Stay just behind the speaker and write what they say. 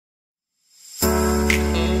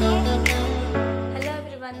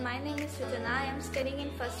everyone, my name is Sujana. I am studying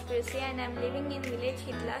in first PUC and I am living in village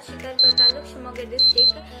Hittala, Shikaripura, Shivamogga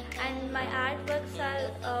district, and my artworks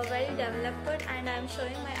are well developed and I am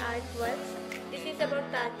showing my artworks. This is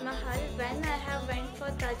about Taj Mahal. When I have went for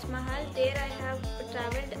Taj Mahal, there I have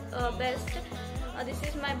travelled best. This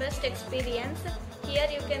is my best experience. Here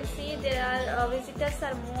you can see there are visitors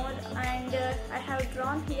are more, and I have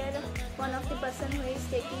drawn here one of the person who is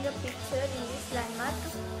taking a picture in this landmark,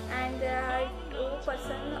 and there are two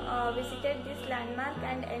person visited this landmark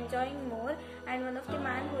and enjoying more, and one of the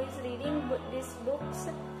man who is reading these books,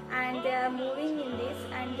 and they are moving in this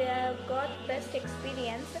and they have got best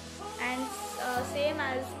experience, and same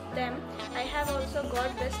as them I have also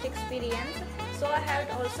got best experience. So I have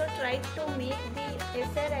also tried to make the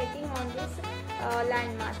essay writing on this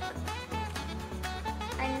landmark.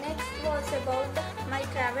 And next was about my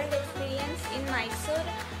travel experience in Mysore.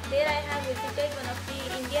 There I have visited one of the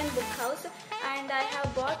Indian book house and I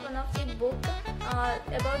have bought one of the book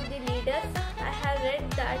about the leaders. I have read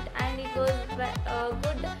that and it was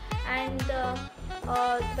good and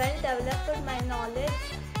well developed my knowledge.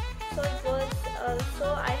 So it was so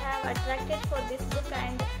I have attracted for this book,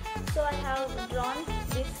 and so I have drawn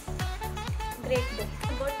this great book.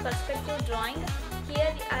 About perspective drawing,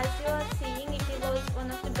 here as you are seeing, it was one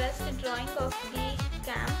of the best drawing of the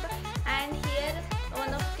camp, and here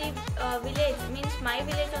one of the village, means my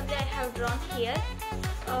village only I have drawn here.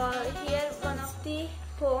 Here one of the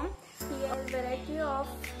home, here variety of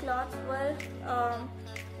cloths were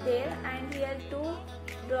there, and here two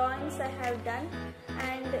drawings I have done,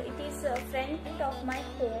 and it is front of my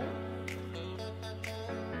home.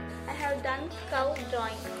 I have done cow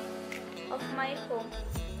drawing of my home,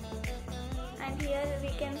 and here we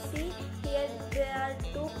can see here there are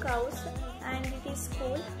two cows and it is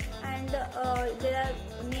school, and there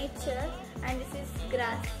are nature and this is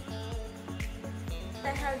grass. I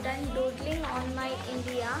have done doodling on my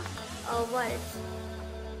India world.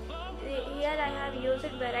 Here I have used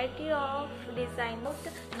variety of design.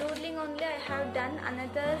 Doodling only I have done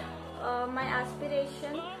another my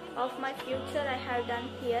aspiration of my future I have done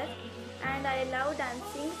here, and I love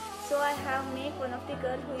dancing, so I have made one of the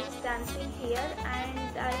girl who is dancing here,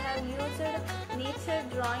 and I have used nature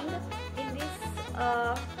drawing in this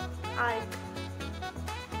art.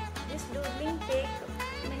 This doodling take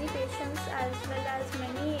many patience as well as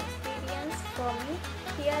many experience for me.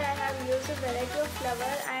 Here I have used a variety of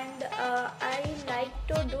flower, and I like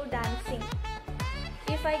to do dancing.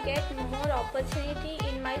 If I get more opportunity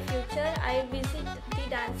in my future, I visit the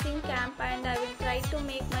dancing camp and I will try to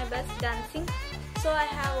make my best dancing. So I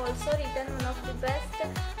have also written one of the best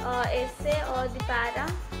essay or the para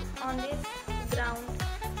on this ground.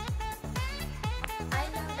 I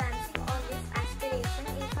love dancing on this aspiration.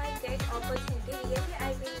 If I get opportunity, really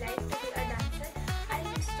I will like to be a dancer. I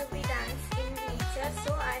used to be dance in nature,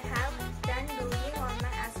 so I have done doodling on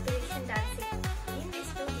my aspiration dancing. In this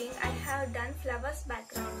doodling, I have done flowers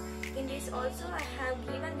background. In this also I have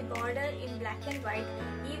given the border in black and white.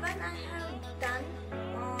 Even I have done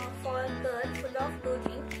for girl full of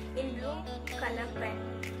doodling in blue color pen.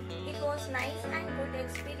 It was nice and good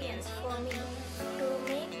experience for me to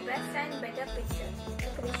make best and better picture.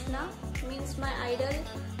 Krishna means my idol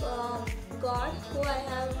God who I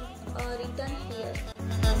have written here.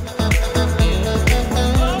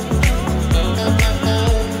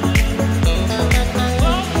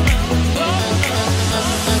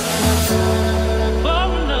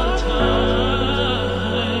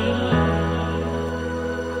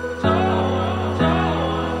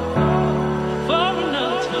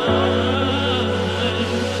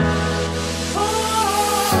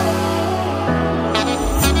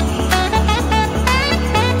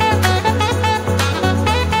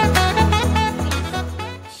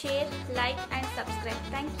 Like and subscribe.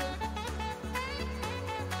 Thank you.